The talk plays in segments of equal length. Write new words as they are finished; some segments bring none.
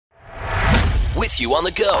with you on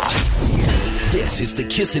the go. This is the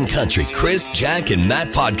Kissin' Country Chris, Jack, and Matt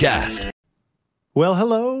podcast. Well,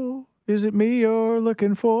 hello. Is it me you're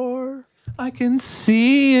looking for? I can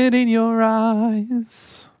see it in your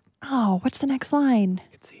eyes. Oh, what's the next line? I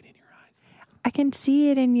can see it in your eyes. I can see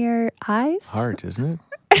it in your eyes. Heart, isn't it?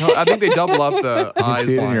 No, I think they double up the I can eyes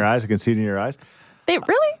see it line. in your eyes. I can see it in your eyes. They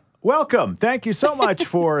really? Welcome. Thank you so much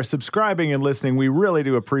for subscribing and listening. We really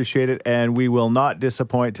do appreciate it, and we will not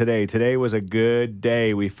disappoint today. Today was a good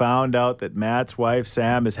day. We found out that Matt's wife,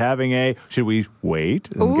 Sam, is having a... Should we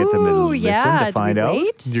wait and get them to Ooh, listen yeah. to find Do we out?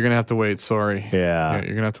 wait? You're going to have to wait. Sorry. Yeah. You're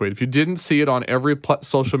going to have to wait. If you didn't see it on every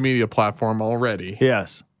social media platform already,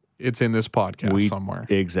 Yes. it's in this podcast somewhere.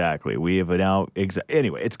 Exactly. We have now...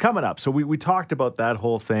 Anyway, it's coming up. So we talked about that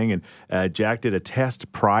whole thing, and Jack did a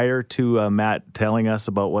test prior to Matt telling us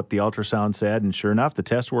about what the ultrasound said, and sure enough, the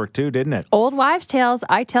test worked too, didn't it? Old wives' tales,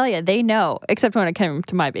 I tell you, they know. Except when it came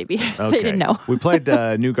to my baby. They didn't know. We played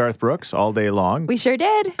new Garth Brooks all day long. We sure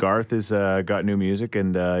did. Garth has got new music,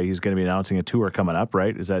 and he's going to be announcing a tour coming up,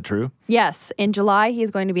 right? Is that true? Yes. In July,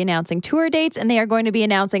 he's going to be announcing tour dates, and they are going to be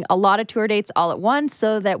announcing a lot of tour dates all at once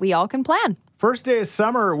so that we all can plan. First day of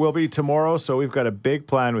summer will be tomorrow, so we've got a big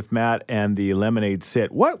plan with Matt and the lemonade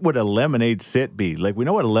sit. What would a lemonade sit be? Like, we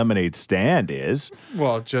know what a lemonade stand is.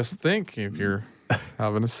 Well, just think if you're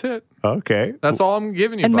having a sit. Okay. That's all I'm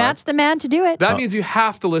giving you, And bud. Matt's the man to do it. That means you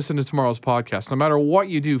have to listen to tomorrow's podcast. No matter what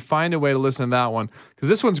you do, find a way to listen to that one. Because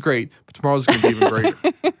this one's great, but tomorrow's going to be even greater.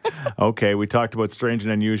 Okay, we talked about strange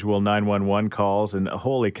and unusual 911 calls, and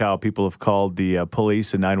holy cow, people have called the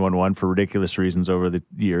police and 911 for ridiculous reasons over the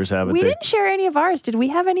years, haven't We they? didn't share any of ours. Did we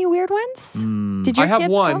have any weird ones? Did your I have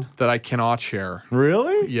kids one call? that I cannot share.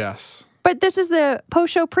 Really? Yes. But this is the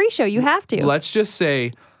post-show, pre-show. You have to. Let's just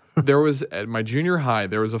say there was, at my junior high,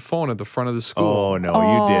 there was a phone at the front of the school. Oh, no,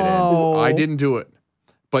 you didn't. Oh. I didn't do it.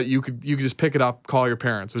 But you could just pick it up, call your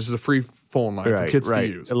parents, which is a free phone line for kids to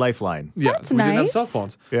use. A lifeline. Yeah, That's we didn't have nice. cell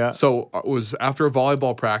phones. Yeah. So it was after a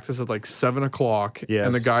volleyball practice at like 7 o'clock, Yes.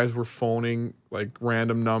 and the guys were phoning like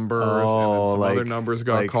random numbers, and then some other numbers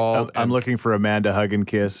got called. I'm looking for Amanda Hug and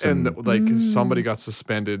Kiss. and somebody got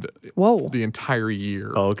suspended Whoa. the entire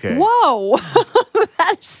year. Okay. Whoa.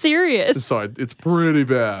 That's serious. So it's pretty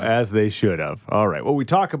bad. As they should have. All right. Well, we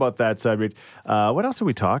talk about that subject. What else do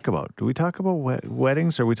we talk about? Do we talk about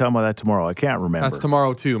weddings, or are we talking about that tomorrow? I can't remember. That's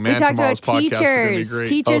tomorrow too, We man. talked Tomorrow's about podcast is going to be teachers, great.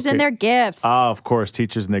 teachers and Okay. their gifts. Of course,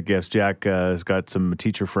 teachers and their gifts. Jack has got some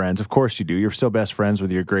teacher friends. Of course you do. You're still best friends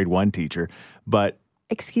with your grade 1 teacher. But,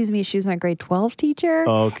 Excuse me, she was my grade 12 teacher.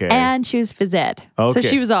 Okay. And she was phys ed. So Okay.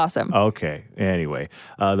 she was awesome. okay. Anyway,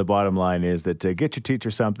 the bottom line is that get your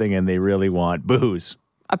teacher something and they really want booze.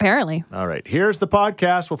 Apparently. All right. Here's the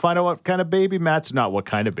podcast. We'll find out what kind of baby Matt's not what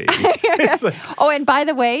kind of baby. It's like, Oh, and by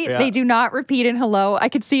the way, Yeah. they do not repeat in hello. I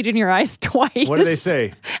could see it in your eyes twice. what do they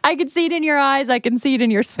say? I could see it in your eyes. I can see it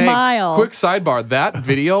in your Hey, smile. quick sidebar. That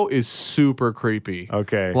video is super creepy.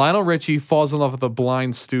 Okay. Lionel Richie falls in love with a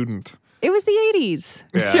blind student. It was the 80s.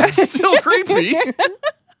 Yeah. Still creepy.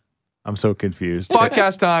 I'm so confused.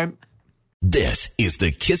 Podcast time. This is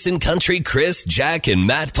the Kissin' Country Chris, Jack, and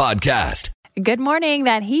Matt podcast. Good morning.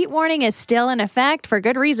 That heat warning is still in effect for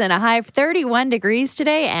good reason. A high of 31 degrees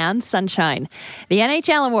today and sunshine. The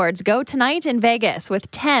NHL Awards go tonight in Vegas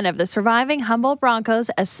with 10 of the surviving Humboldt Broncos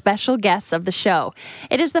as special guests of the show.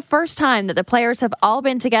 It is the first time that the players have all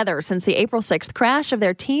been together since the April 6th crash of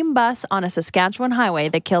their team bus on a Saskatchewan highway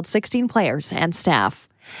that killed 16 players and staff.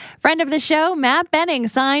 Friend of the show, Matt Benning,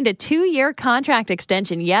 signed a 2-year contract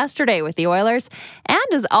extension yesterday with the Oilers and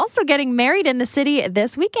is also getting married in the city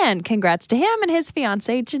this weekend. Congrats to him and his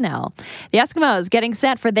fiancée, Janelle. The Eskimos getting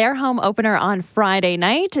set for their home opener on Friday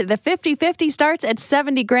night. The 50-50 starts at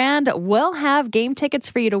 $70,000. We'll have game tickets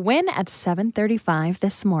for you to win at 7:35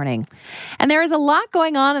 this morning. And there is a lot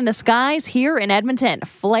going on in the skies here in Edmonton.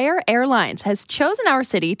 Flair Airlines has chosen our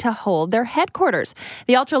city to hold their headquarters.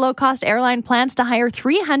 The ultra-low-cost airline plans to hire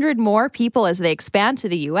 300 more people as they expand to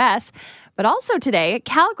the U.S., But also today,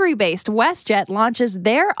 Calgary-based WestJet launches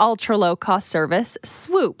their ultra-low-cost service,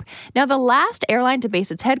 Swoop. Now, the last airline to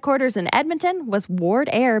base its headquarters in Edmonton was Ward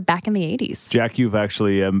Air back in the 80s. Jack, you've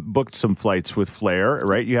actually booked some flights with Flair,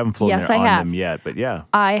 right? You haven't flown Yes, there I on have. them yet, but yeah.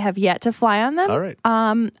 I have yet to fly on them. All right.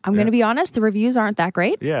 I'm going to be honest, the reviews aren't that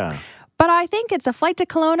great. Yeah. But I think it's a flight to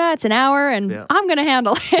Kelowna. It's an hour, and I'm going to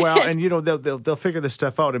handle it. Well, and they'll figure this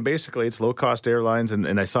stuff out, and basically it's low cost airlines.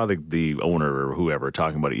 And I saw the owner or whoever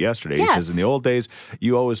talking about it yesterday. Yes. He says in the old days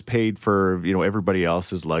you always paid for everybody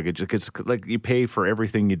else's luggage. It's like you pay for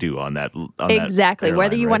everything you do on that. Exactly. That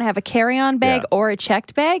Whether you want to have a carry-on bag or a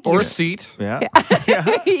checked bag, Or a seat.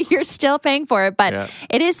 you're still paying for it. But Yeah.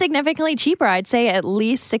 it is significantly cheaper. I'd say at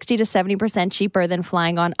least 60 to 70% cheaper than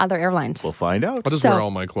flying on other airlines. We'll find out. I'll just So- wear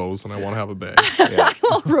all my clothes and I want to have a bag. I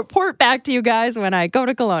will report back to you guys when I go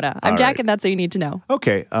to Kelowna. I'm All Jack, right. and that's all you need to know.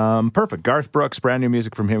 Okay, perfect. Garth Brooks, brand new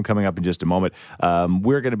music from him coming up in just a moment.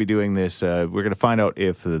 We're going to be doing this. We're going to find out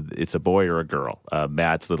if it's a boy or a girl.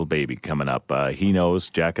 Matt's little baby coming up. He knows.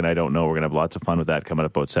 Jack and I don't know. We're going to have lots of fun with that coming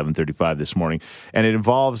up about 7:35 this morning. And it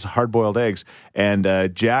involves hard-boiled eggs. And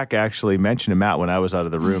Jack actually mentioned to Matt when I was out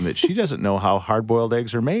of the room that she doesn't know how hard-boiled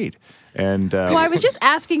eggs are made. And Well, I was just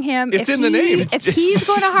asking him It's in the name. if he's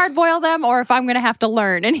going to hard boil them or if I'm going to have to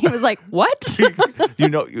learn. And he was like, what?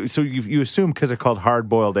 so you assume because they're called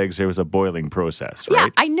hard-boiled eggs, there was a boiling process, Yeah,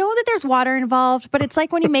 right? I know that there's water involved, but it's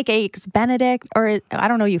like when you make eggs Benedict, or I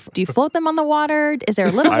don't know, do you float them on the water? Is there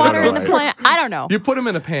a little I don't water in know. the plant? I don't know. You put them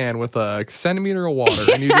in a pan with a centimeter of water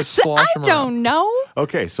and you just slosh I them around. don't know.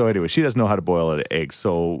 Okay, so anyway, she doesn't know how to boil an egg,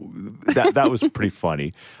 so that was pretty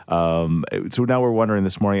funny. So now we're wondering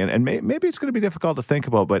this morning, and maybe it's going to be difficult to think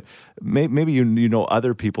about, but maybe you know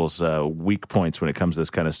other people's weak points when it comes to this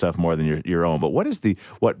kind of stuff more than your own. But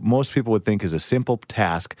what most people would think is a simple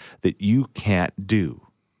task that you can't do?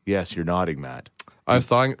 Yes, you're nodding, Matt. I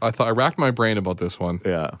racked my brain about this one.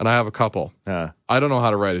 Yeah. And I have a couple. Yeah. I don't know how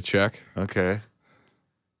to write a check. Okay.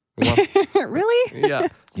 Really? Yeah.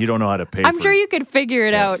 You don't know how to pay. I'm sure you could figure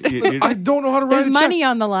it out. I don't know how to write There's a check. money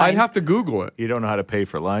on the line. I'd have to Google it. You don't know how to pay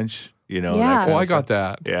for lunch. You know. Yeah. that kind Oh, of I got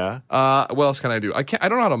stuff. that. Yeah. What else can I do? I don't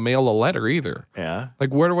know how to mail a letter either. Yeah.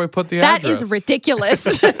 Like, where do I put the That address? is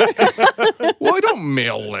ridiculous. Well, I don't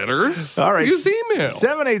mail letters. All right. Use email.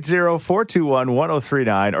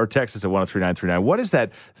 780-421-1039 or text us at 103939. What is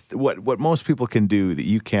that? What most people can do that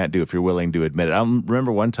you can't do if you're willing to admit it? I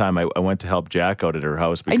remember one time I went to help Jack out at her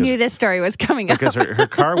house I because knew this story was coming up. because her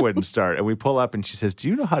car wouldn't start, and we pull up and she says, "Do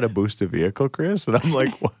you know how to boost a vehicle, Chris?" And I'm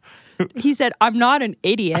like, "What?" He said, I'm not an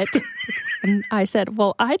idiot. And I said,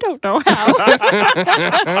 well, I don't know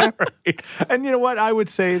how. And you know what? I would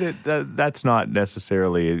say that that's not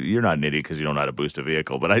necessarily, you're not an idiot because you don't know how to boost a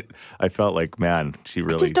vehicle, but I felt like, man, she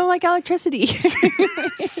really. Just don't like electricity.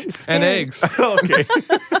 And eggs. Okay.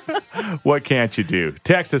 What can't you do?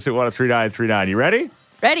 Text us at 103939. You ready?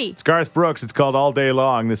 Ready. It's Garth Brooks. It's called All Day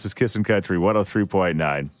Long. This is Kissin' Country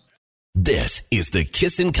 103.9. This is the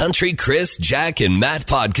Kissin' Country Chris, Jack, and Matt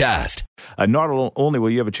podcast. Not only will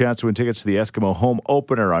you have a chance to win tickets to the Eskimo home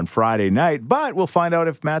opener on Friday night, but we'll find out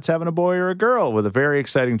if Matt's having a boy or a girl with a very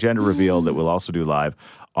exciting gender reveal that we'll also do live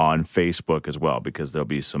on Facebook as well, because there'll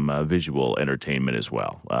be some visual entertainment as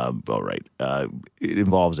well. All right. It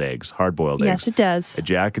involves eggs, hard-boiled eggs. Yes, it does.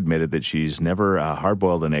 Jack admitted that she's never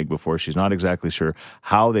hard-boiled an egg before. She's not exactly sure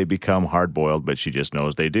how they become hard-boiled, but she just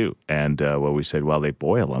knows they do. And we said, well, they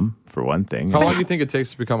boil them, for one thing. How long do you think it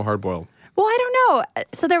takes to become hard-boiled? Well, I don't know.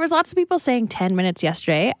 So there was lots of people saying 10 minutes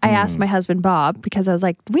yesterday. I asked my husband, Bob, because I was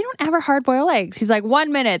like, we don't ever hard boil eggs. He's like,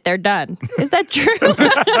 1 minute, they're done. Is that true?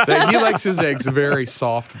 He likes his eggs very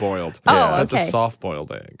soft-boiled. Oh, That's okay. a soft-boiled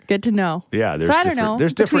egg. Good to know. Yeah, there's so I don't different- know.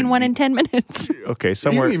 there's between different- 1 and 10 minutes. Okay, You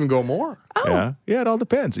somewhere. can even go more. Yeah, it all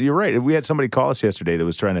depends. You're right. We had somebody call us yesterday that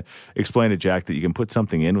was trying to explain to Jack that you can put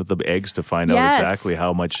something in with the eggs to find out Yes. exactly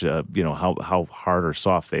how much, how hard or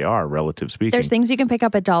soft they are, relative speaking. There's things you can pick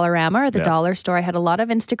up at Dollarama or the Yeah. dollar store. I had a lot of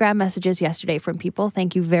Instagram messages yesterday from people.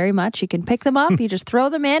 Thank you very much. You can pick them up. You just throw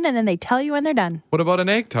them in and then they tell you when they're done. What about an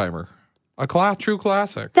egg timer? A true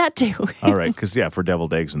classic. That too. All right, because for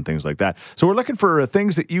deviled eggs and things like that. So we're looking for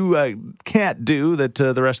things that you can't do that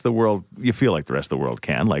the rest of the world, you feel like the rest of the world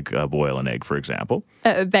can, like boil an egg, for example.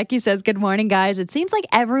 Becky says, good morning, guys. It seems like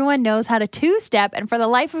everyone knows how to two-step, and for the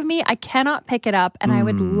life of me, I cannot pick it up, and I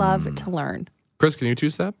would love to learn. Chris, can you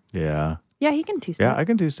two-step? Yeah. Yeah, he can two-step. Yeah, I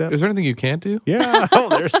can do stuff. Is there anything you can't do? Yeah.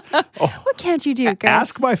 What can't you do, Chris?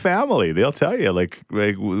 Ask my family. They'll tell you. Like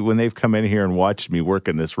when they've come in here and watched me work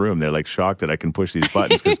in this room, they're like shocked that I can push these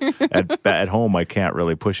buttons because at home I can't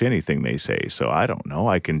really push anything they say. So I don't know.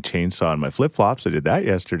 I can chainsaw on my flip-flops. I did that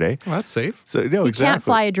yesterday. Well, that's safe. So no, You exactly. can't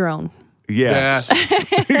fly a drone. Yes.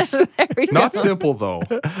 Not simple, though.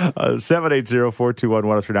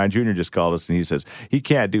 780-421-1039. Junior just called us and he says he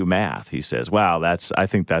can't do math. He says, wow, I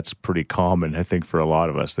think that's pretty common, I think, for a lot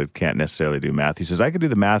of us that can't necessarily do math. He says, I can do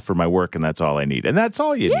the math for my work and that's all I need. And that's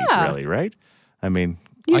all you need, really, right? I mean,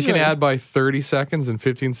 I can add by 30 seconds and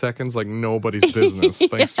 15 seconds like nobody's business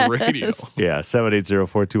thanks to radio. Yeah,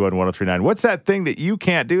 780-421-1039. What's that thing that you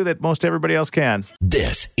can't do that most everybody else can?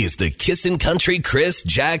 This is the Kissin' Country Chris,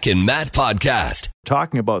 Jack, and Matt podcast.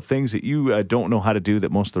 Talking about things that you don't know how to do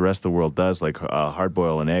that most of the rest of the world does, like hard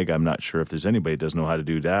boil an egg. I'm not sure if there's anybody that doesn't know how to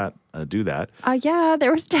do that. Yeah,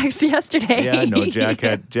 there was text yesterday. Yeah, no,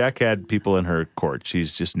 Jack had people in her court.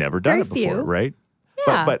 She's just never done Very it before, few. right?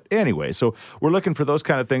 Yeah. But anyway, so we're looking for those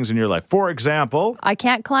kind of things in your life. For example, I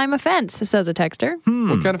can't climb a fence, says a texter.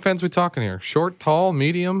 What kind of fence we talking here? Short, tall,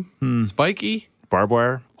 medium, spiky? barbed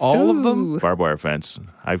wire. All of them? Barbed wire fence.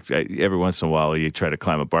 I every once in a while, you try to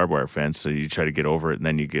climb a barbed wire fence, so you try to get over it, and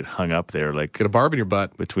then you get hung up there, like Get a barb in your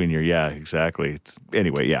butt. between your exactly.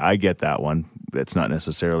 Anyway, I get that one. That's not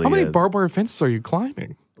necessarily How many barbed wire fences are you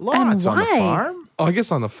climbing? lots on the why? farm. Oh, I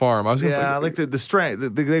guess on the farm. I was gonna Yeah, think, like the strand,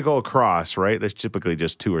 they go across, right? There's typically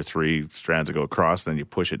just 2 or 3 strands that go across, then you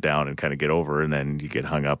push it down and kind of get over, and then you get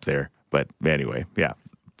hung up there. But anyway, yeah.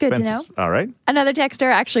 Good to Fences. know. All right. Another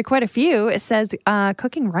texter, actually quite a few, it says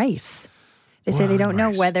cooking rice. They say they don't know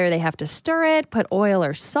rice. whether they have to stir it, put oil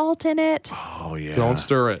or salt in it. Oh, yeah. don't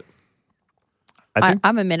stir it. I think,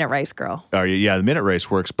 I'm a minute rice girl. yeah, the minute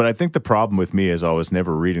race works, but I think the problem with me is always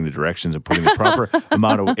never reading the directions and putting the proper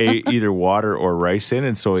amount of either water or rice in,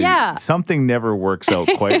 and so Yeah. something never works out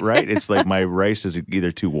quite right. It's like my rice is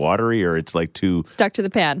either too watery or it's like too Stuck to the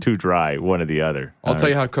pan. dry, one or the other. I'll tell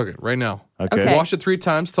you how to cook it right now. Okay. Wash it 3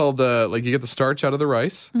 times till you get the starch out of the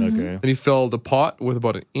rice. Okay. Then you fill the pot with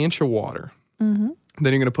about 1 inch of water. Mm-hmm.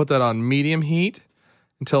 Then you're going to put that on medium heat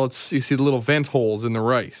until you see the little vent holes in the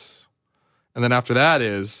rice. And then after that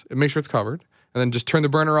make sure it's covered. And then just turn the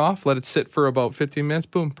burner off, let it sit for about 15 minutes.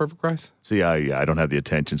 Boom, perfect rice. So yeah, I don't have the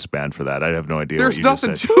attention span for that. I have no idea. There's what you just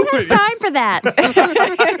nothing said. to There's it. time for that.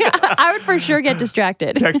 I would for sure get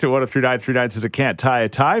distracted. Text at 103939 says it can't tie a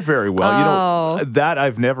tie very well. You know, that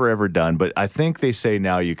I've never ever done, but I think they say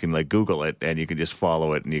now you can like Google it and you can just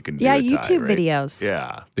follow it and you can do Yeah, a tie, YouTube right? videos.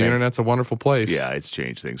 Yeah. The internet's a wonderful place. Yeah, it's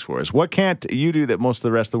changed things for us. What can't you do that most of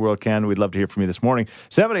the rest of the world can? We'd love to hear from you this morning.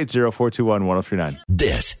 780-421-1039.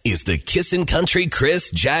 This is the Kissin' Country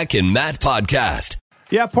Chris, Jack, and Matt podcast.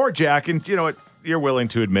 Yeah, poor Jack. And you know what? You're willing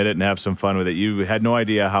to admit it and have some fun with it. You had no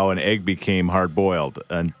idea how an egg became hard-boiled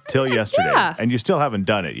until yesterday. Yeah. And you still haven't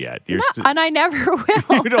done it yet. You're And I never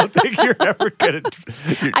will. you don't think you're ever going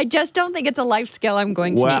to... I just don't think it's a life skill I'm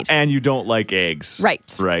going to need. And you don't like eggs. Right.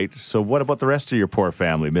 Right. So what about the rest of your poor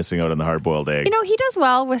family missing out on the hard-boiled egg? You know, he does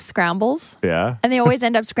well with scrambles. Yeah? And they always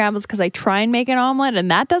end up scrambles because I try and make an omelet and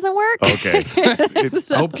that doesn't work. Okay.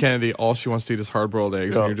 I hope Kennedy, all she wants to eat is hard-boiled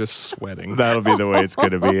eggs, and you're just sweating. That'll be the way it's going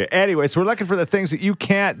to be. Anyway, so we're looking for the things that you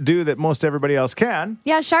can't do that most everybody else can.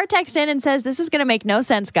 Yeah, Shar texts in and says, this is going to make no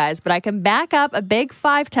sense, guys, but I can back up a big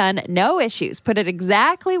 5-ton, no issues. Put it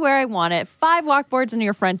exactly where I want it. 5 walkboards in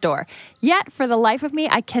your front door. Yet, for the life of me,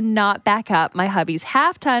 I cannot back up my hubby's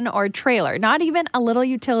half-ton or trailer. Not even a little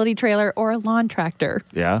utility trailer or a lawn tractor.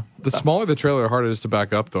 Yeah? The smaller the trailer, the harder it is to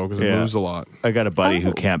back up, though, because it Yeah. moves a lot. I got a buddy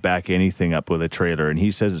who can't back anything up with a trailer, and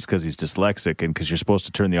he says it's because he's dyslexic and because you're supposed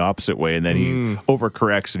to turn the opposite way, and then he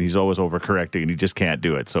overcorrects, and he's always overcorrecting, and he just can't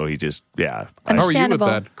do it. So he just, How are you with Understandable.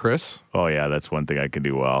 that, Chris? oh yeah, that's one thing I can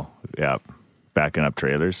do well. Yeah, backing up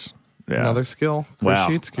trailers. Yeah. Another skill. Chris Well,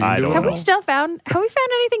 Sheets, can I you do don't it? Have know. we found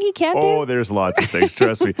anything he can't Oh, do? there's lots of things.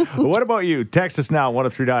 Trust me. What about you? Text us now,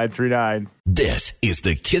 103939. This is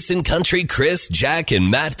the Kissin' Country Chris, Jack,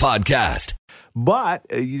 and Matt podcast. But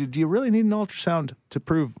do you really need an ultrasound to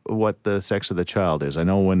prove what the sex of the child is? I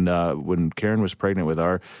know when Karen was pregnant with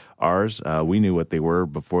ours, we knew what they were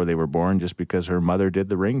before they were born just because her mother did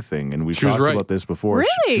the ring thing. And we've She was talked right. about this before.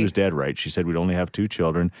 Really? She was dead right. She said we'd only have 2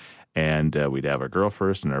 children. And we'd have our girl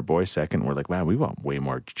first and our boy second. We're like, wow, we want way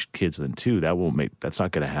more kids than 2. That's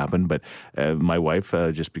not going to happen. But my wife,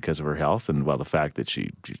 just because of her health and the fact that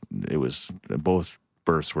it was both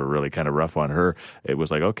births were really kind of rough on her. It was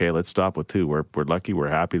like, okay, let's stop with 2. We're lucky, we're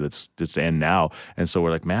happy. Let's just end now. And so we're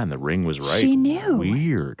like, man, the ring was right. She knew.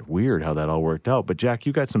 Weird how that all worked out. But Jack,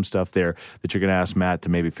 you got some stuff there that you're going to ask Matt to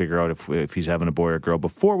maybe figure out if he's having a boy or girl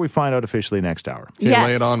before we find out officially next hour. Okay,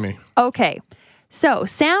 lay it on me. Okay. So,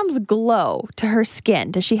 Sam's glow to her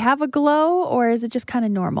skin. Does she have a glow or is it just kind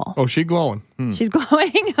of normal? Oh, she glowing. She's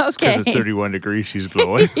glowing? Because Okay. it's 31 degrees, she's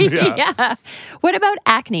glowing. Yeah. What about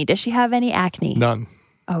acne? Does she have any acne? None.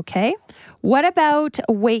 Okay. What about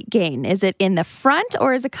weight gain? Is it in the front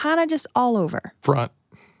or is it kind of just all over? Front.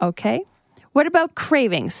 Okay. What about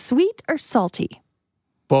cravings? Sweet or salty?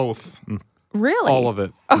 Both. Really? All of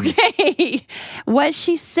it. Okay. Was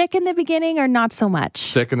she sick in the beginning or not so much?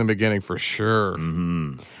 Sick in the beginning for sure.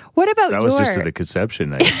 What about That your... was just at the conception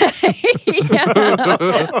night.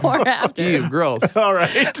 Yeah. Or after. Ew, gross. All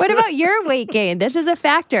right. What about your weight gain? This is a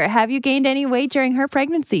factor. Have you gained any weight during her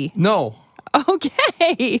pregnancy? No,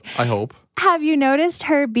 Okay. I hope. Have you noticed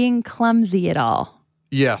her being clumsy at all?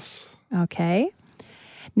 Yes. Okay.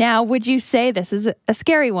 Now, would you say, this is a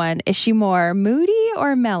scary one, is she more moody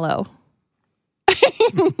or mellow?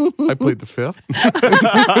 I plead the fifth.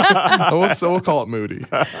 So we'll call it moody.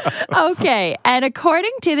 Okay. And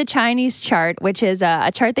according to the Chinese chart, which is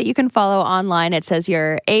a chart that you can follow online, it says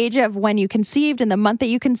your age of when you conceived and the month that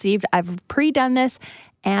you conceived. I've pre-done this.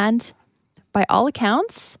 And by all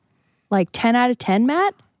accounts, like 10 out of 10,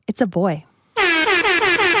 Matt, it's a boy.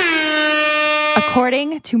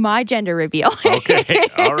 According to my gender reveal. Okay.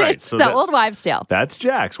 All right. It's the old wives' tale. That's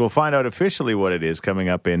Jax. We'll find out officially what it is coming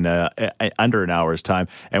up in under an hour's time.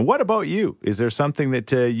 And what about you? Is there something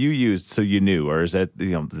that you used so you knew, or is that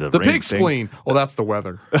the ring pig thing? spleen. Well, that's the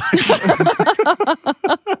weather.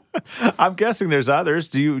 I'm guessing there's others.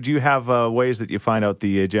 Do you have ways that you find out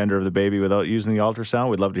the gender of the baby without using the ultrasound?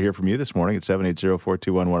 We'd love to hear from you this morning at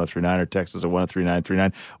 780-421-1039 or text us at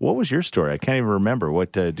 103939. What was your story? I can't even remember.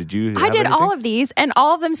 What did you? I did all of these, and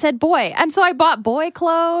all of them said boy. And so I bought boy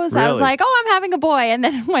clothes. I was Really? like, oh, I'm having a boy. And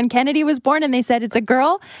then when Kennedy was born and they said it's a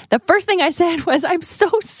girl, the first thing I said was, I'm so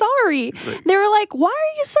sorry. They were like, why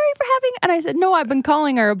are you sorry for having? And I said, no, I've been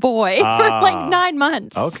calling her a boy for like 9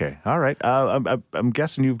 months. Okay. All right. I'm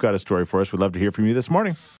guessing you've got a story for us. We'd love to hear from you this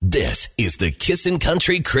morning. This is the Kissin'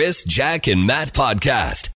 Country Chris, Jack, and Matt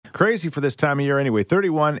podcast. Crazy for this time of year anyway.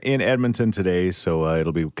 31 in Edmonton today, so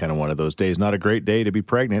it'll be kind of one of those days. Not a great day to be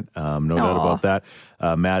pregnant, no doubt about that.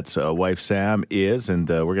 Matt's wife, Sam, is, and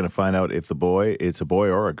we're going to find out if it's a boy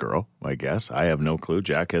or a girl, I guess. I have no clue.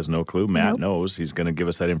 Jack has no clue. Matt knows. He's going to give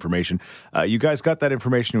us that information. You guys got that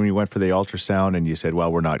information when you went for the ultrasound, and you said,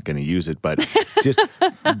 well, we're not going to use it, but just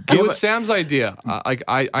It was Sam's idea.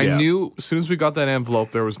 I knew as soon as we got that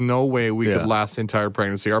envelope, there was no way we could last the entire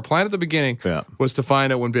pregnancy. Our plan at the beginning was to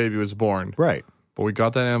find out when baby was born. Right. But we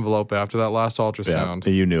got that envelope after that last ultrasound.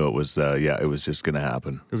 Yeah. You knew it was, it was just going to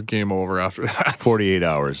happen. It was game over after that. 48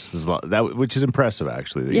 hours, which is impressive,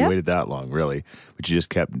 actually, that you waited that long, really. But you just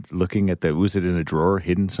kept looking at was it in a drawer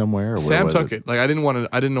hidden somewhere? Or Sam took it. Like I didn't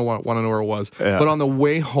want to know where it was. Yeah. But on the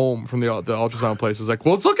way home from the ultrasound place, I was like,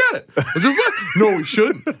 well, let's look at it. Let's just look. No, we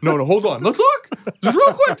shouldn't. No, hold on. Let's look. Just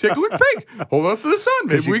real quick. Take a quick peek. Hold it up to the sun.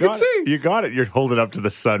 Maybe we can see. You got it. You're holding up to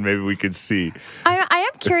the sun. Maybe we could see. I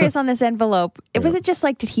am curious on this envelope. Was it just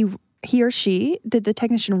like, did he or she, did the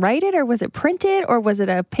technician write it, or was it printed, or was it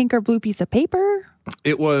a pink or blue piece of paper?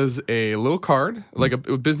 It was a little card, like a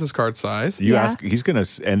business card size. You ask, he's going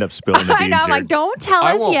to end up spilling the beans I know. I'm here. like, don't tell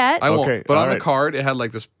us yet. I won't. Okay, But all on the right. card, it had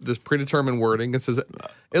like this predetermined wording. It says,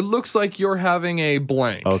 it looks like you're having a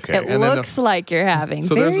blank. Okay. It And then looks like you're having.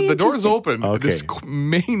 So Very the door's interesting. open. Okay. This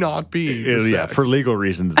may not be the Yeah, sex. for legal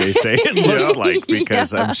reasons, they say it looks like,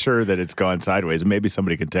 because Yeah. I'm sure that it's gone sideways. And maybe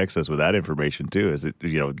somebody can text us with that information too. Is it,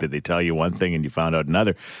 did they tell you one thing and you found out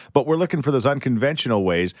another? But we're looking for those unconventional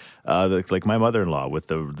ways, like my mother-in-law with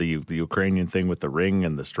the Ukrainian thing with the ring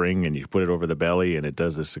and the string, and you put it over the belly and it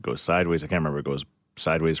does this. It goes sideways. I can't remember. It goes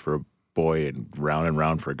sideways for a boy and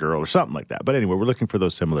round for a girl or something like that. But anyway, we're looking for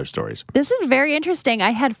those similar stories. This is very interesting.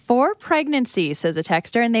 I had 4 pregnancies, says a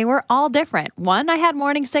texter, and they were all different. One, I had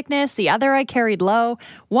morning sickness. The other, I carried low.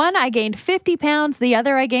 One, I gained 50 pounds. The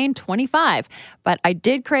other, I gained 25. But I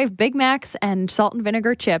did crave Big Macs and salt and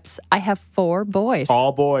vinegar chips. I have 4 boys.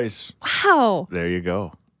 All boys. Wow. There you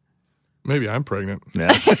go. Maybe I'm pregnant. Yeah.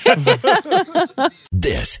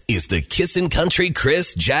 This is the Kissin' Country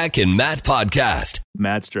Chris, Jack, and Matt podcast.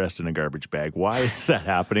 Matt's dressed in a garbage bag. Why is that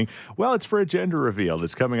happening? Well, it's for a gender reveal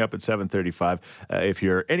that's coming up at 7:35. If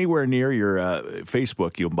you're anywhere near your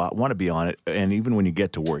Facebook, you'll want to be on it. And even when you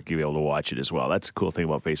get to work, you'll be able to watch it as well. That's the cool thing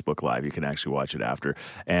about Facebook Live. You can actually watch it after.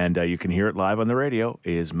 And you can hear it live on the radio.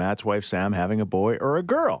 Is Matt's wife, Sam, having a boy or a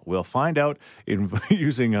girl? We'll find out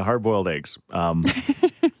using hard-boiled eggs.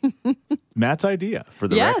 Matt's idea, for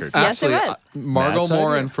the Yes. record. Yes, it Actually, was. Margot Matt's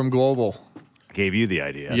Morin idea. from Global. Gave you the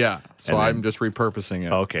idea. Yeah. So And then- I'm just repurposing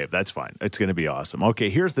it. Okay, that's fine. It's going to be awesome. Okay,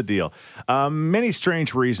 here's the deal. Many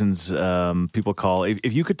strange reasons people call.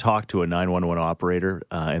 If you could talk to a 911 operator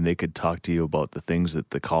and they could talk to you about the things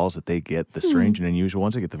the calls that they get, the strange and unusual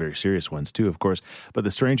ones, they get the very serious ones too, of course, but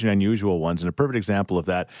the strange and unusual ones. And a perfect example of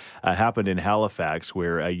that happened in Halifax,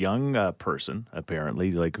 where a young person,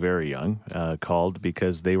 apparently, like very young, called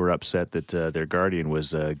because they were upset that their guardian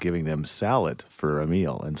was giving them salad for a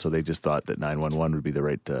meal. And so they just thought that 911 would be the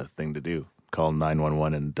right thing to do. Call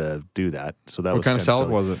 911 and do that. So that What was kind of salad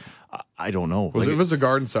silly. was it? I don't know. It was a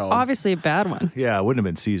garden salad. Obviously a bad one. Yeah, it wouldn't have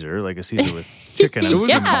been Caesar, like a Caesar with chicken. It was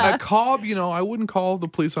Yeah. a Cobb, I wouldn't call the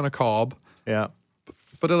police on a Cobb, Yeah.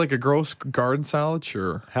 but like a gross garden salad,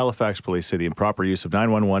 sure. Halifax police say the improper use of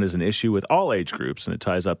 911 is an issue with all age groups, and it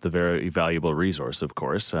ties up the very valuable resource, of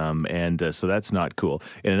course. So that's not cool.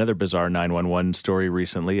 In another bizarre 911 story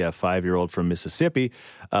recently, a 5-year-old from Mississippi,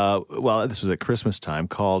 this was at Christmas time,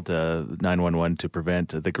 called 911 to prevent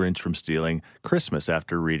the Grinch from stealing Christmas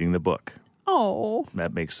after reading the book. Oh.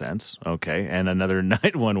 That makes sense. Okay. And another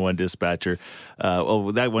 911 dispatcher.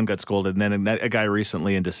 That one got scolded. And then a guy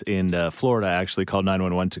recently in Florida actually called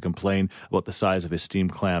 911 to complain about the size of his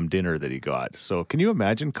steamed clam dinner that he got. So can you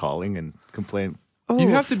imagine calling and complaining? You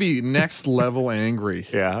have to be next level angry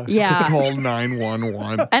Yeah. to Yeah. call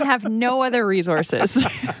 911. And have no other resources.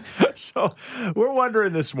 So we're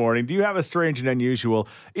wondering this morning, do you have a strange and unusual,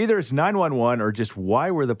 either it's 911 or just why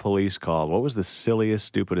were the police called? What was the silliest,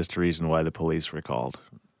 stupidest reason why the police were called?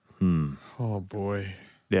 Oh, boy.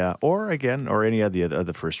 Yeah. Or any of the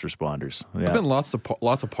other first responders. Yeah. I've been lots of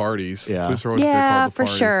parties. Yeah. Police are always good Yeah, called the for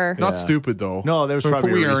parties. sure. Not Yeah. stupid, though. No, there was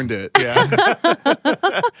probably we a reason. earned it. Yeah.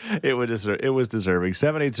 It was deserving.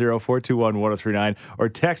 780-421-1039 or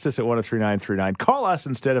text us at 103939. Call us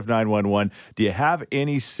instead of 911. Do you have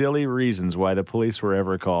any silly reasons why the police were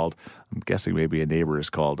ever called? I'm guessing maybe a neighbor is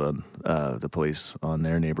called on the police on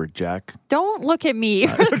their neighbor, Jack. Don't look at me.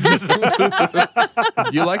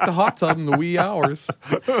 You like to hot tub in the wee hours.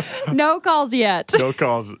 No calls yet. No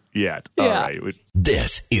calls yet. Yeah. All right.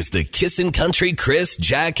 This is the Kissin' Country Chris,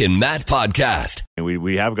 Jack, and Matt podcast.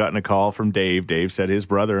 We have gotten a call from Dave. Dave said his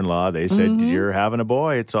brother-in-law, they said, you're having a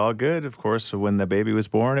boy. It's all good. Of course, when the baby was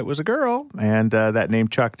born, it was a girl. And that name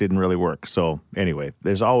Chuck didn't really work. So anyway,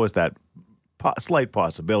 there's always that slight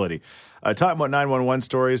possibility. Talking about 911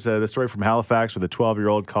 stories, the story from Halifax with a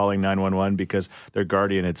 12-year-old calling 911 because their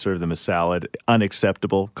guardian had served them a salad.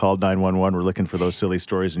 Unacceptable. Called 911. We're looking for those silly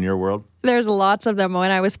stories in your world. There's lots of them.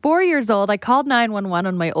 When I was 4 years old, I called 911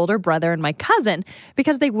 on my older brother and my cousin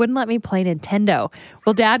because they wouldn't let me play Nintendo.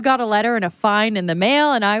 Well, Dad got a letter and a fine in the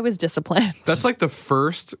mail, and I was disciplined. That's like the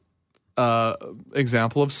first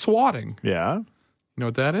example of swatting. Yeah. You know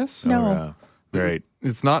what that is? No. Oh, yeah. Right.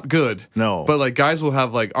 It's not good. No. But like guys will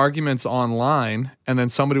have like arguments online and then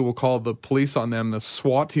somebody will call the police on them. The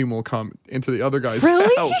SWAT team will come into the other guy's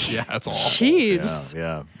Really? house. Yeah, that's awful. Jeez.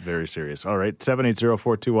 Yeah. Very serious. All right.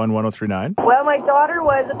 780-421-1039. Well, my daughter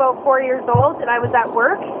was about 4 years old, and I was at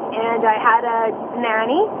work, and I had a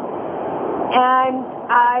nanny, and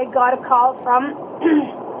I got a call from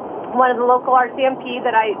one of the local RCMP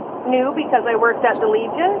that I knew because I worked at the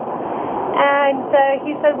Legion. And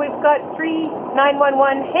he said, we've got 3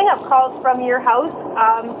 911 hang-up calls from your house.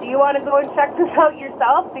 Do you want to go and check this out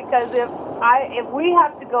yourself? Because if we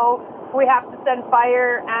have to go, we have to send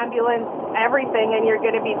fire, ambulance, everything, and you're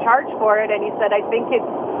going to be charged for it. And he said, I think it's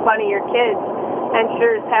one of your kids. And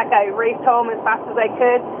sure as heck, I raced home as fast as I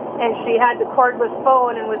could. And she had the cordless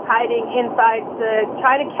phone and was hiding inside the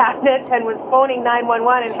china cabinet and was phoning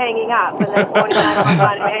 911 and hanging up. And then phoning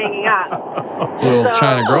 911 and hanging up. Little So-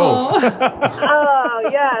 China Grove. Oh,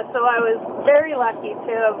 yeah. So I was very lucky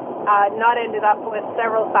to have not ended up with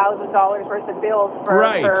several $1,000s worth of bills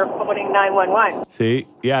for phoning 911. See?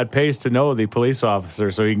 Yeah, it pays to know the police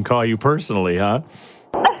officer so he can call you personally, huh?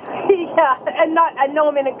 Yeah, and I know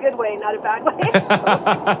him in a good way, not a bad way.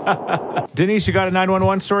 Denise, you got a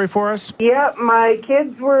 911 story for us? Yeah, my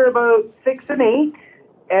kids were about 6 and 8,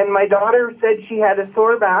 and my daughter said she had a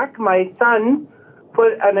sore back. My son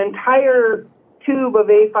put an entire tube of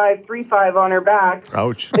A535 on her back.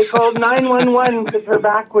 Ouch. They called 911 because her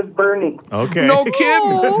back was burning. Okay. No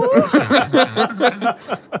kidding.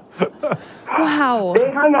 Wow.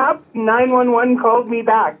 They hung up. 911 called me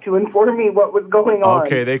back to inform me what was going on.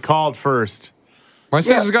 Okay, they called first. My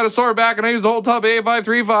sister's got a sore back and I used the whole tub of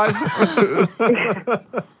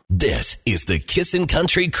A535. This is the Kissin'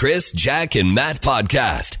 Country Chris, Jack, and Matt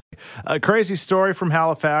podcast. A crazy story from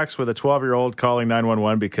Halifax with a 12-year-old calling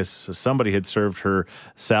 911 because somebody had served her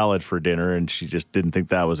salad for dinner and she just didn't think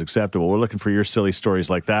that was acceptable. We're looking for your silly stories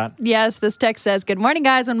like that. Yes, this text says, good morning,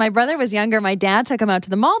 guys. When my brother was younger, my dad took him out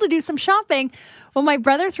to the mall to do some shopping. Well, my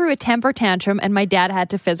brother threw a temper tantrum and my dad had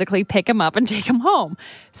to physically pick him up and take him home.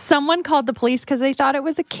 Someone called the police because they thought it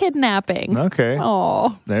was a kidnapping. Okay.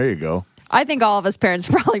 Oh, There you go. I think all of us parents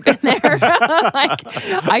have probably been there. Like,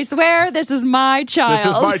 I swear this is my child. This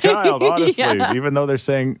is my child, honestly, Yeah. even though they're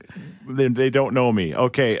saying they don't know me.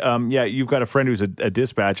 Okay, yeah, you've got a friend who's a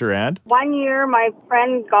dispatcher, and? One year, my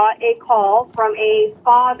friend got a call from a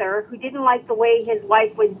father who didn't like the way his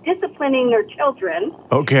wife was disciplining their children.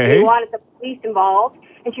 Okay. He wanted the police involved.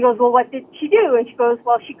 And she goes, well, what did she do? And she goes,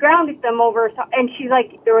 well, she grounded them over. And she's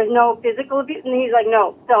like, there was no physical abuse. And he's like,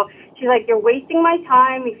 no. So she's like, you're wasting my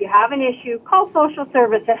time. If you have an issue, call social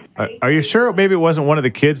services. Are you sure maybe it wasn't one of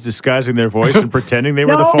the kids disguising their voice and pretending they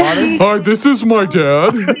were the No. father? Hi, this is my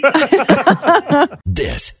dad.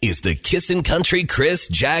 This is the Kissin' Country Chris,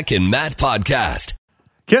 Jack, and Matt podcast.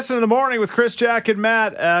 Kissing in the morning with Chris, Jack, and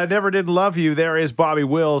Matt. Never Did Love You. There is Bobby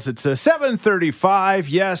Wills. It's 7:35.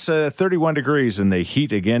 Yes, 31 degrees in the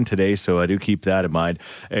heat again today, so I do keep that in mind.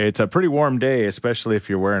 It's a pretty warm day, especially if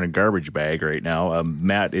you're wearing a garbage bag right now.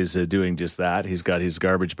 Matt is doing just that. He's got his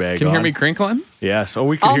garbage bag Can you on. hear me crinkling? Yeah, so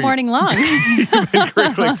we can All hear morning long. You've been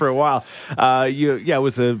crinkling for a while. It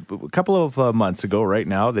was a couple of months ago right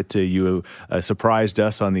now that you surprised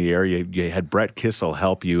us on the air. You had Brett Kissel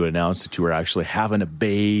help you announce that you were actually having a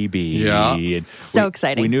baby. Yeah. And So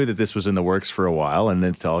exciting. We knew that this was in the works for a while, and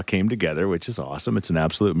then it all came together, which is awesome. It's an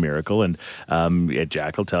absolute miracle. And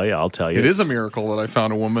Jack will tell you, I'll tell you. It is a miracle that I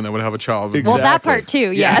found a woman that would have a child. Exactly. Well, that part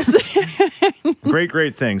too, yes.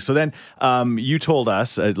 Great thing. So then you told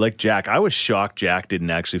us, like Jack, I was shocked Jack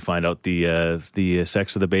didn't actually find out the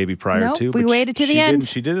sex of the baby prior Nope, to. we but waited to the she end. didn't.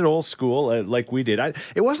 She did it old school like we did.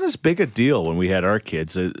 It wasn't as big a deal when we had our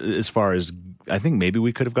kids as far as I think maybe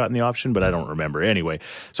we could have gotten the option, but I don't remember. Anyway,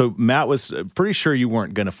 so Matt was pretty sure you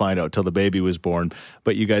weren't going to find out till the baby was born,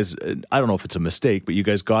 but you guys, I don't know if it's a mistake, but you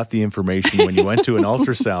guys got the information when you went to an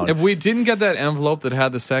ultrasound. If we didn't get that envelope that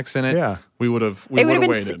had the sex in it, Yeah. we would have It would have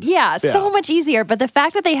been, waited. so much easier. But the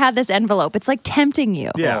fact that they had this envelope, it's like tempting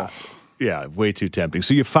you. Yeah. Yeah, way too tempting.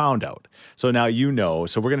 So you found out. So now you know.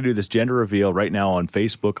 So we're going to do this gender reveal right now on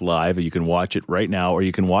Facebook Live. You can watch it right now, or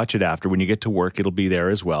you can watch it after. When you get to work, it'll be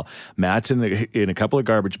there as well. Matt's in a couple of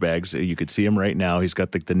garbage bags. You could see him right now. He's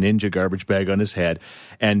got the ninja garbage bag on his head.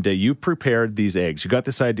 And you prepared these eggs. You got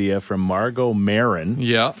this idea from Margot Marin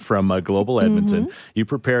from Global Edmonton. You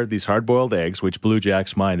prepared these hard-boiled eggs, which blew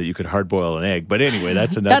Jack's mind that you could hard-boil an egg. But anyway,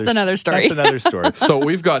 that's another story. That's another story. So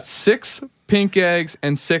we've got 6 pink eggs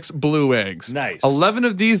and 6 blue eggs. Nice. 11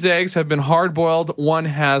 of these eggs have been hard-boiled. 1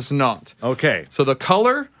 has not. Okay. So the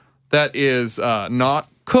color that is not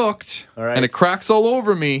cooked All right. and it cracks all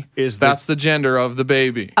over me, that's the gender of the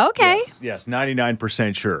baby. Okay. Yes,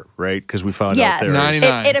 99% sure, right? Because we found out Yes. there.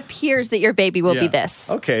 99. It appears that your baby will be Yeah.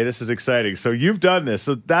 this. Okay, this is exciting. So you've done this.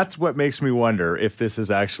 So that's what makes me wonder if this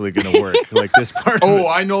is actually going to work. Like this part. Oh,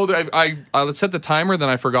 I know that I set the timer, then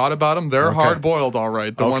I forgot about them. They're Okay. hard-boiled, all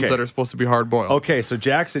right. The ones Okay. that are supposed to be hard-boiled. Okay, so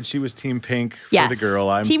Jack said she was team pink for Yes. the girl.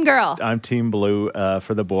 I'm Team girl. I'm team blue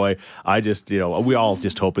for the boy. I just, we all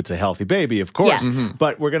just hope it's a healthy baby, of course. Yes. Mhm.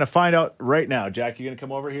 But we're going to find out right now. Jack, you going to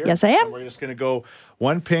come over here? Yes, I am. And we're just going to go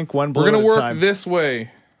one pink, one blue We're going at to a work time. this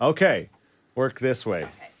way. Okay, work this way.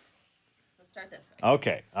 So start this way.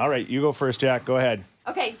 Okay, all right. You go first, Jack. Go ahead.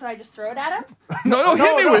 Okay, so I just throw it at him? No,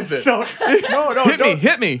 hit me with it. No,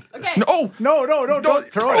 Hit me. Okay. No. No, don't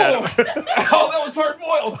throw it at him. Oh, that was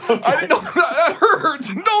hard-boiled. I didn't know that hurt.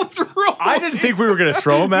 Don't throw I didn't think we were going to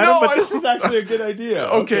throw him at him, No, but I this don't- is actually a good idea.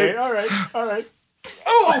 Okay. All right.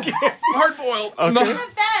 Oh, hard-boiled. Okay. No. The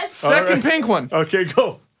best. Second All right. pink one. Okay,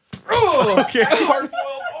 go. Oh, Okay. hard-boiled.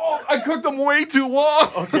 Oh, I cooked them way too long.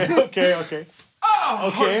 Okay. Oh, Okay.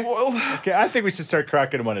 hard-boiled. Okay, I think we should start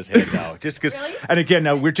cracking him on his head now. Just because. Really? And again,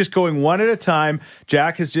 now we're just going one at a time.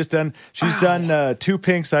 Jack has just done, she's done 2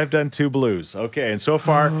 pinks, I've done 2 blues. Okay, and so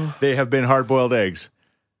far they have been hard boiled eggs.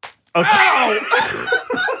 Okay.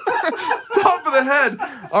 Top of the head.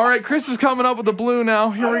 All right, Chris is coming up with the blue now.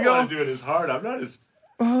 Here we go. do it as hard. I'm not as.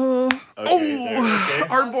 Hard-boiled.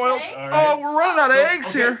 All right. Oh, we're running out of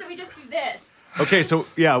eggs here. So we just do this. Okay, so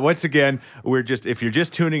yeah, once again, if you're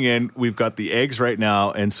just tuning in, we've got the eggs right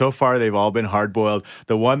now, and so far they've all been hard boiled.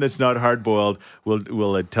 The one that's not hard boiled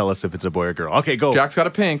will tell us if it's a boy or girl. Okay, go. Jack's got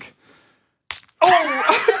a pink.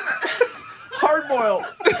 Hard boiled.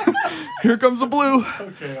 Here comes the blue.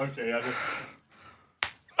 Okay.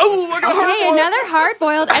 Oh, I got Okay, hard-boiled. another hard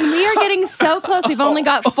boiled, and we are getting so close. We've only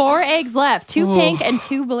got 4 eggs left, 2 pink and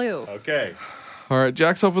 2 blue. Okay. All right,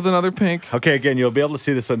 Jack's up with another pink. Okay, again, you'll be able to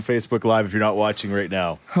see this on Facebook Live if you're not watching right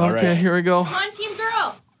now. All Okay, right. here we go. Come on, team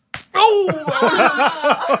girl.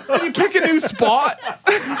 Oh! Can you pick a new spot?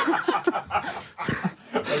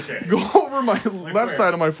 Okay. Go over my left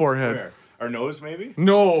side of my forehead. Where? Our nose, maybe?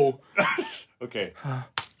 No. Okay.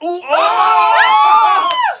 It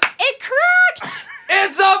cracked.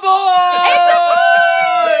 It's a boy! It's a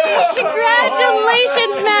boy!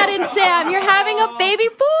 Congratulations, Matt and Sam. You're having a baby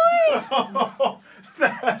boy.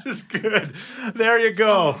 That is good. There you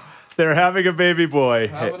go. They're having a baby boy.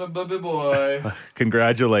 Having a baby boy.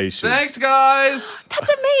 Congratulations. Thanks, guys. That's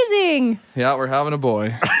amazing. Yeah, we're having a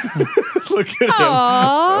boy. Look at him. Aww.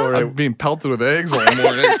 All right. I'm being pelted with eggs all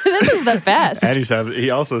morning. This is the best. And he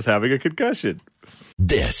also is having a concussion.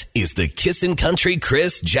 This is the Kissin' Country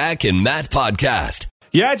Chris, Jack, and Matt podcast.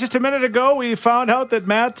 Yeah, just a minute ago, we found out that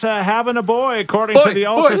Matt's having a boy, according to the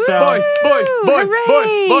ultrasound.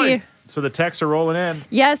 Hooray. So the texts are rolling in.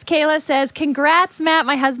 Yes, Kayla says, congrats, Matt.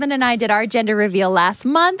 My husband and I did our gender reveal last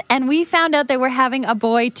month, and we found out that we're having a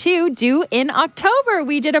boy, too, due in October.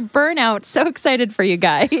 We did a burnout. So excited for you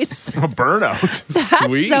guys. A burnout. That's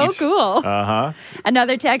Sweet. so cool. Uh-huh.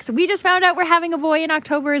 Another text. We just found out we're having a boy in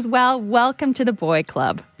October as well. Welcome to the boy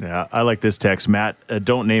club. Yeah, I like this text. Matt,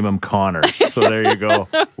 don't name him Connor. So there you go.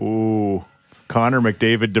 Ooh, Connor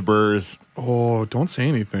McDavid DeBurs. Oh, don't say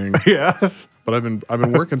anything. Yeah, But I've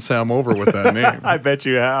been working Sam over with that name. I bet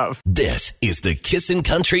you have. This is the Kissin'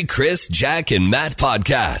 Country Chris, Jack, and Matt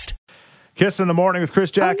podcast. Kiss in the morning with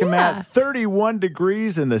Chris, Jack, and yeah. Matt. 31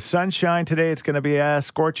 degrees in the sunshine today. It's going to be a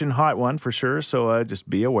scorching hot one for sure. So just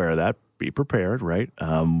be aware of that. Be prepared, right?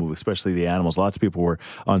 Especially the animals. Lots of people were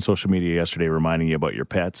on social media yesterday reminding you about your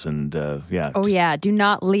pets. And yeah. Oh, just yeah. Do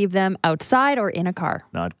not leave them outside or in a car.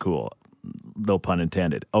 Not cool. No pun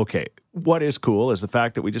intended. Okay. What is cool is the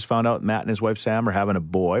fact that we just found out Matt and his wife Sam are having a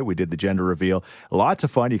boy. We did the gender reveal. Lots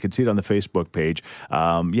of fun. You can see it on the Facebook page.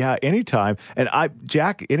 Yeah, anytime. And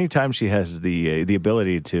Jack, anytime she has the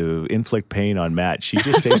ability to inflict pain on Matt, she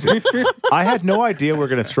just takes it. I had no idea we were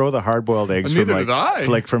going to throw the hard-boiled eggs Neither did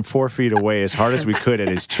I. from 4 feet away as hard as we could at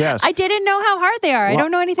his chest. I didn't know how hard they are. I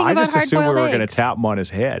don't know anything about I just assumed we hard-boiled were going to eggs. tap him on his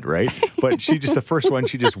head, right? But she just, the first one,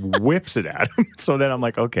 she just whips it at him. So then I'm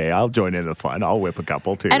like, okay, I'll join in the fun. I'll whip a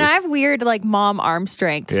couple too. And I have weird, like, mom arm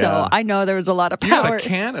strength, Yeah. so I know there was a lot of You got power. a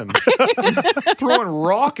cannon. Throwing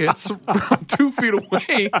rockets from 2 feet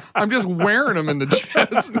away. I'm just wearing them in the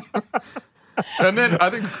chest. And then I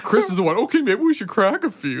think Chris is the one, okay, maybe we should crack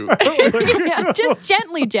a few. Yeah, just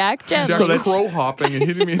gently, Jack. Gently. Jack's crow hopping and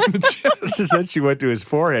hitting me in the chest. Then she went to his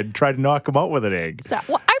forehead and tried to knock him out with an egg. So,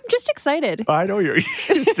 well, I'm just excited. I know you're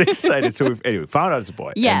just excited. So anyway, found out it's a boy.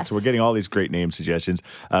 And Yes. so we're getting all these great name suggestions.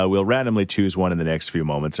 We'll randomly choose one in the next few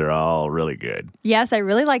moments. They're all really good. Yes, I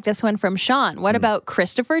really like this one from Sean. What about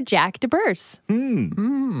Christopher Jack DeBurse?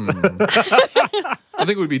 I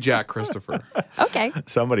think it would be Jack Christopher. Okay.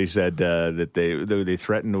 Somebody said that they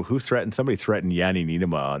threatened. Who threatened? Somebody threatened Yanni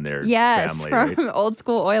Nienema on their Yes, family. from Right? Old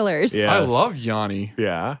School Oilers. Yeah. I Yes. love Yanni.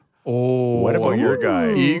 Yeah. Oh. What about your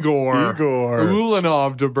guy? Igor. Igor.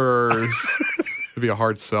 Ulanov de Burs. It'd be a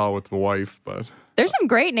hard sell with the wife, but There's some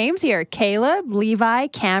great names here. Caleb, Levi,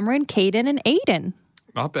 Cameron, Caden, and Aiden.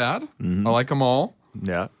 not bad. Mm-hmm. I like them all.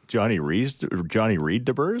 Yeah. Johnny Reed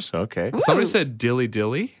DeBurs. Okay. Somebody said Dilly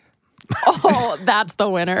Dilly. Oh, that's the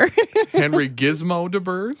winner. Henry Gizmo de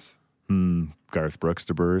Burs. Garth Brooks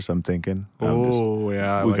DeBurs, I'm thinking. Yeah,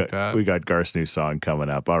 I like that. We got Garth's new song coming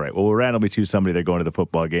up. All right. Well, we'll randomly choose somebody that's going to the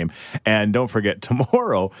football game. And don't forget,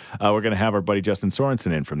 tomorrow, we're going to have our buddy Justin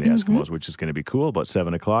Sorensen in from the Eskimos, which is going to be cool, about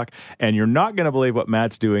 7 o'clock. And you're not going to believe what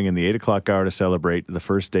Matt's doing in the 8 o'clock hour to celebrate the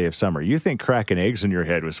first day of summer. You think cracking eggs in your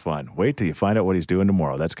head was fun. Wait till you find out what he's doing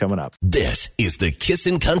tomorrow. That's coming up. This is the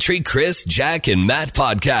Kissin' Country Chris, Jack, and Matt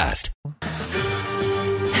podcast.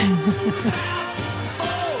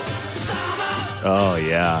 Oh,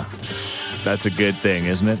 yeah. That's a good thing,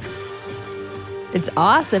 isn't it? It's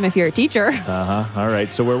awesome if you're a teacher. All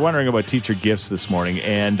right. So we're wondering about teacher gifts this morning.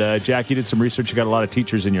 And Jack, you did some research. You got a lot of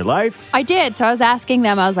teachers in your life. I did. So I was asking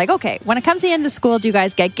them, I was like, okay, when it comes to the end of school, do you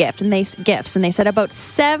guys get gifts? And they said about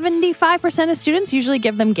 75% of students usually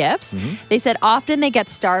give them gifts. They said often they get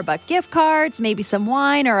Starbucks gift cards, maybe some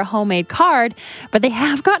wine or a homemade card, but they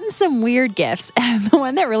have gotten some weird gifts. And the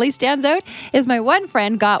one that really stands out is my one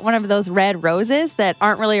friend got one of those red roses that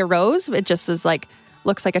aren't really a rose. It just is like,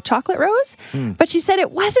 looks like a chocolate rose, but she said it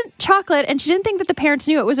wasn't chocolate, and she didn't think that the parents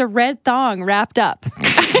knew it was a red thong wrapped up.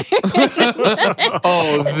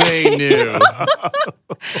 Oh, they knew.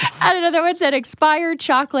 And another one said expired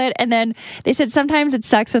chocolate, and then they said sometimes it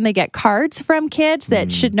sucks when they get cards from kids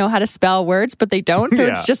that should know how to spell words, but they don't. So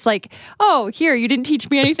it's Yeah. just like, oh, here, you didn't teach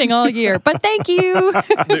me anything all year, but thank you.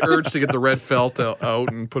 The urge to get the red felt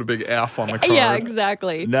out and put a big F on the card. Yeah,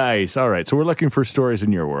 exactly. Nice. All right. So we're looking for stories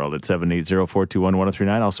in your world at 780-421-1039.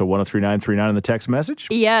 Also 103939 in the text message.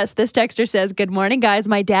 Yes, this texter says, good morning, guys.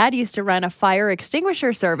 My dad used to run a fire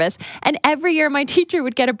extinguisher service, and every year my teacher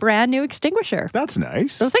would get a brand new extinguisher. That's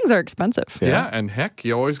nice. Those things are expensive. Yeah, and heck,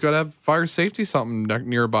 you always got to have fire safety something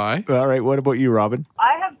nearby. All right. What about you, Robin?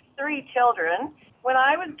 I have 3 children, when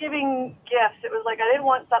I was giving gifts, it was like I didn't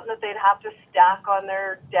want something that they'd have to stack on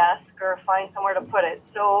their desk or find somewhere to put it.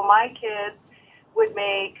 So my kids would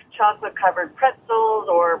make chocolate-covered pretzels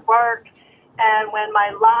or bark. And when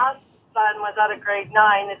my last son was out of grade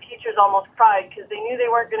 9, the teachers almost cried because they knew they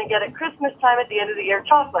weren't going to get at Christmas time at the end of the year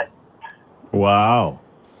chocolate. Wow.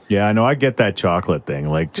 Yeah, I know. I get that chocolate thing,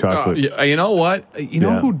 like chocolate. You know what? You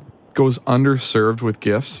know who goes underserved with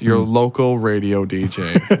gifts? Your local radio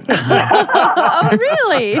DJ. Oh,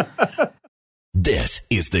 really? This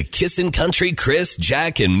is the Kissin' Country Chris,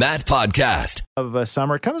 Jack, and Matt podcast. Of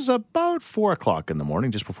summer. It comes about 4 o'clock in the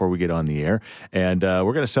morning, just before we get on the air. And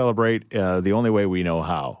we're going to celebrate the only way we know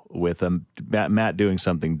how, with Matt doing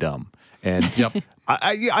something dumb. And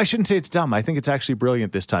I shouldn't say it's dumb. I think it's actually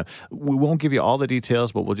brilliant this time. We won't give you all the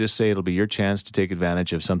details, but we'll just say it'll be your chance to take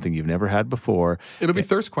advantage of something you've never had before. It'll be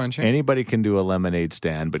thirst quenching. Anybody can do a lemonade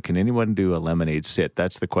stand, but can anyone do a lemonade sit?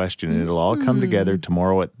 That's the question. And it'll all come together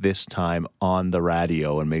tomorrow at this time on the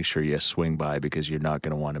radio. And make sure you swing by, because you're not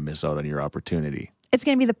going to want to miss out on your opportunity. It's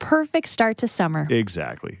going to be the perfect start to summer.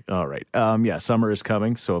 Exactly. All right. Summer is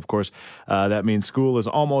coming. So, of course, that means school is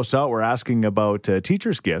almost out. We're asking about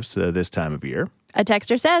teachers' gifts this time of year. A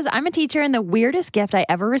texter says, I'm a teacher and the weirdest gift I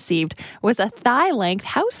ever received was a thigh-length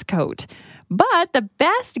house coat. But the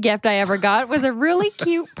best gift I ever got was a really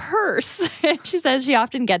cute purse. She says she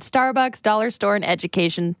often gets Starbucks, Dollar Store, and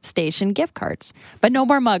Education Station gift cards. But no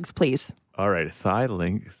more mugs, please. All right. A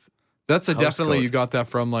thigh-length. That's definitely coat. You got that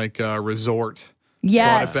from like a resort.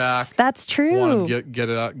 Yes, brought it back. That's true. Want to get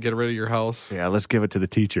it out, get rid of your house. Yeah, let's give it to the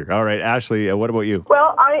teacher. All right, Ashley, what about you?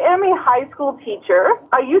 Well, I am a high school teacher.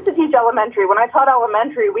 I used to teach elementary. When I taught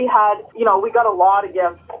elementary, we had, we got a lot of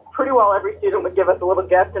gifts. Pretty well every student would give us a little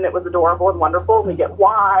gift, and it was adorable and wonderful. We get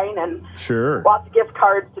wine and lots of gift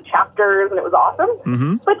cards to chapters, and it was awesome.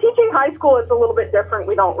 Mm-hmm. But teaching high school is a little bit different.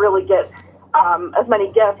 We don't really get as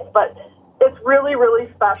many gifts, but it's really,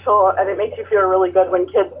 really special, and it makes you feel really good when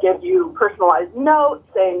kids give you personalized notes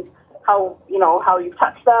saying how you've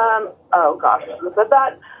touched them. Oh, gosh, I shouldn't have said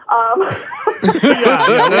that.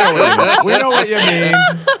 We know what you mean.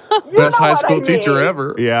 Best high school teacher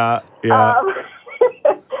ever. Yeah.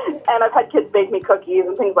 And I've had kids bake me cookies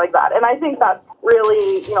and things like that. And I think that's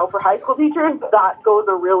really, for high school teachers, that goes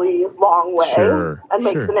a really long way and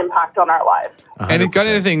makes an impact on our lives. 100%. And it got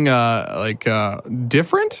anything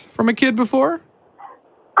different from a kid before?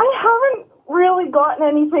 I haven't really gotten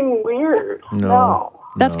anything weird. No.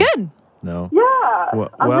 That's good. No. Yeah.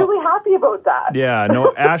 I'm really happy about that. Yeah.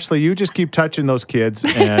 No, Ashley, you just keep touching those kids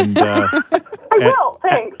and I will.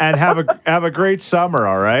 Thanks. And have a great summer,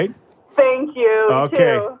 all right? Thank you.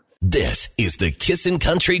 Okay. Too. This is the Kissin'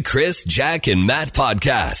 Country Chris, Jack, and Matt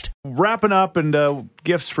podcast. Wrapping up and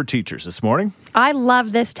gifts for teachers this morning. I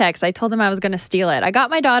love this text. I told them I was going to steal it. I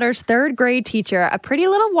got my daughter's third grade teacher a pretty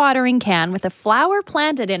little watering can with a flower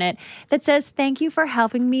planted in it that says, "Thank you for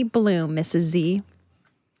helping me bloom, Mrs. Z."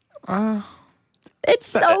 It's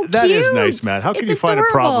so cute. That is nice, Matt. How can you find a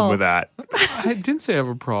problem with that? I didn't say I have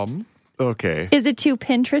a problem. Okay. Is it too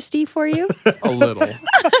Pinteresty for you? A little.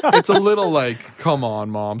 It's a little like, come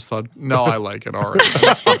on, Mom. So, no, I like it. All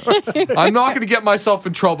right. I'm not going to get myself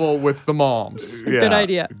in trouble with the moms. Yeah. Good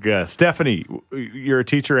idea. Yeah. Stephanie, you're a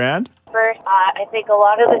teacher and? First, I think a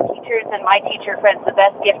lot of the teachers and my teacher friends, the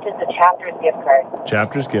best gift is the Chapters gift card.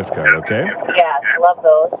 Chapters gift card, okay. Yeah, I love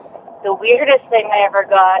those. The weirdest thing I ever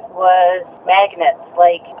got was magnets.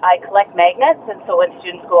 Like, I collect magnets, and so when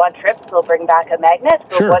students go on trips, they'll bring back a magnet.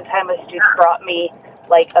 So one time a student brought me,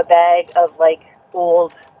 like, a bag of, like,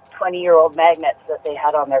 old 20-year-old magnets that they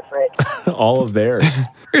had on their fridge. All of theirs.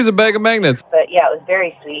 Here's a bag of magnets. But, yeah, it was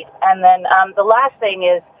very sweet. And then the last thing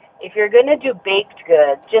is, if you're going to do baked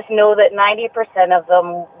goods, just know that 90% of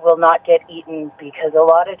them will not get eaten because a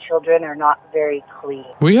lot of children are not very clean.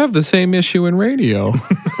 We have the same issue in radio.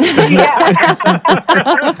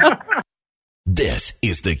 This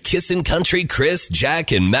is the Kissin' Country Chris,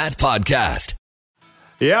 Jack, and Matt podcast.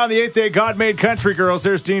 Yeah, on the 8th day, God made country girls.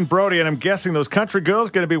 There's Dean Brody, and I'm guessing those country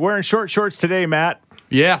girls going to be wearing short shorts today, Matt.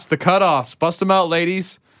 Yes, the cutoffs. Bust them out,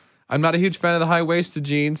 ladies. I'm not a huge fan of the high-waisted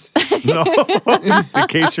jeans. No.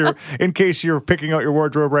 in case you're picking out your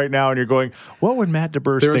wardrobe right now and you're going, what would Matt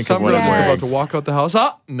DeBurse think of what I'm just wearing? about to walk out the house.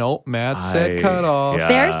 No, Matt said cut off. Yeah.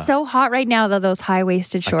 They're so hot right now, though, those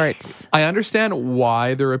high-waisted shorts. I understand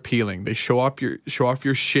why they're appealing. They show off your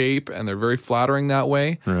shape, and they're very flattering that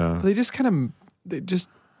way. Yeah. But they just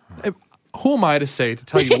who am I to say to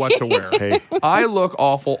tell you what to wear? Hey. I look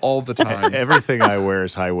awful all the time. Everything I wear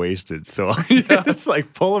is high-waisted, so it's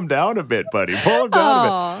like pull them down a bit, buddy. Pull them down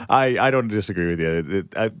a bit. I don't disagree with you.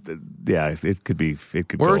 It could be. It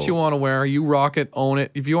could Wear go. what you want to wear. You rock it, own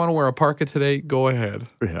it. If you want to wear a parka today, go ahead.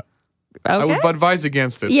 Yeah. I Okay. would advise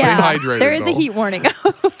against it. Yeah, Stay hydrated. there is a though. heat warning.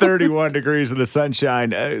 31 degrees in the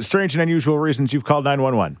sunshine. Strange and unusual reasons you've called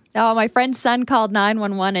 911. Oh, my friend's son called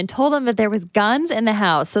 911 and told him that there was guns in the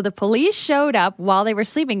house. So the police showed up while they were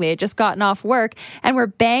sleeping. They had just gotten off work and were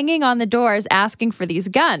banging on the doors asking for these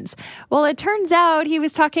guns. Well, it turns out he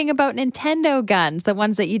was talking about Nintendo guns, the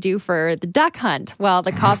ones that you do for the duck hunt. Well,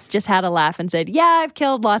 the cops just had a laugh and said, yeah, I've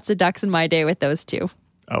killed lots of ducks in my day with those too.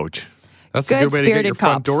 Ouch. That's a good way to get your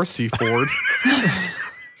front cops. door seat forward.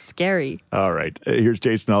 Scary. All right. Here's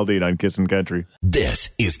Jason Aldean on Kissin' Country. This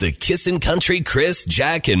is the Kissin' Country Chris,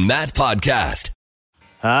 Jack, and Matt podcast.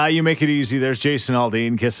 You make it easy. There's Jason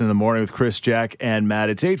Aldean, Kissin' in the Morning with Chris, Jack, and Matt.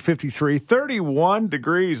 It's 8:53, 31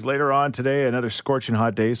 degrees later on today. Another scorching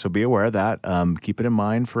hot day, so be aware of that. Keep it in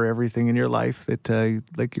mind for everything in your life that,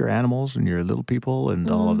 like your animals and your little people and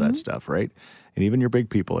all of that stuff, right? And even your big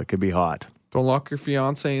people, it can be hot. Don't lock your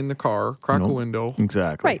fiance in the car. Crack a window.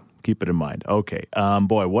 Exactly. Right. Keep it in mind. Okay.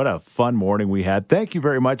 Boy, what a fun morning we had. Thank you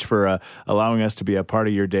very much for allowing us to be a part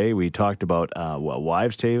of your day. We talked about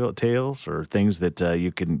wives' tales or things that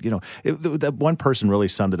you can, that one person really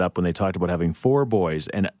summed it up when they talked about having 4 boys,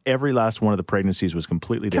 and every last one of the pregnancies was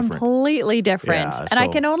completely different. Completely different. Yeah, and I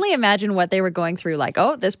so- can only imagine what they were going through. Like,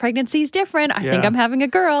 oh, this pregnancy's different. I think Yeah. I'm having a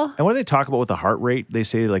girl. And what do they talk about with the heart rate? They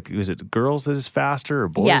say, like, is it girls that is faster or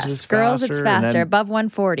boys Yes, is girls, faster? it's And faster, then above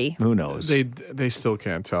 140. who knows? They still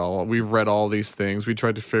can't tell. We've read all these things. We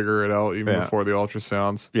tried to figure it out even Yeah. before the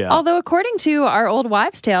ultrasounds. Yeah. Although, according to our old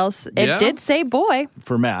wives' tales, it Yeah. did say boy.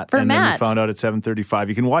 For Matt. For and then Matt. we found out at 7:35.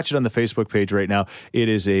 You can watch it on the Facebook page right now. It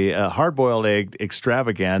is a hard-boiled egg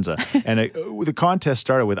extravaganza. And the contest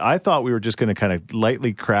started with, I thought we were just going to kind of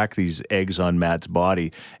lightly crack these eggs on Matt's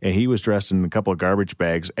body. And he was dressed in a couple of garbage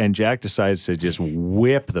bags. And Jack decides to just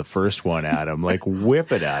whip the first one at him. Like,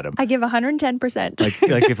 whip it at him. I give 110%.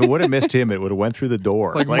 Like if it would have missed him, it would have went through the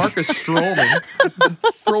door. Like Marcus Stroman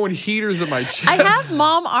throwing heaters at my chest. I have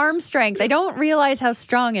mom arm strength. I don't realize how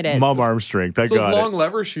strong it is. Mom arm strength. I It's those got long it.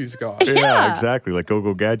 levers she's got. Yeah, exactly. Like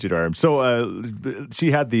Go-Go Gadget arm. So she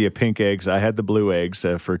had the pink eggs. I had the blue eggs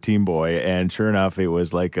for Team Boy. And sure enough, it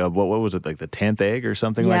was like, what was it? Like the 10th egg or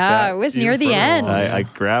something like that? Yeah, it was near the Even end. further I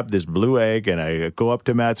grabbed this blue egg and I go up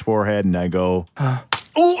to Matt's forehead and I go,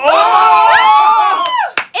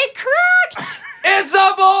 It cracked! It's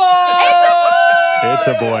a boy! it's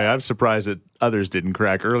a boy. I'm surprised that others didn't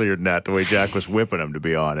crack earlier than that, the way Jack was whipping them, to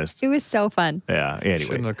be honest. It was so fun. Yeah, Shouldn't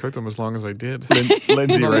anyway. have cooked them as long as I did.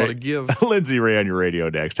 Lindsay Not a lot Ray. to give. Lindsay Ray on your radio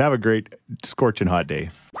next. Have a great scorching hot day.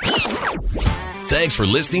 Thanks for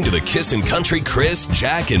listening to the Kissin' Country Chris,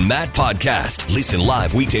 Jack, and Matt podcast. Listen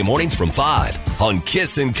live weekday mornings from 5 on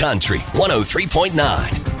Kissin' Country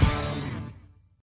 103.9.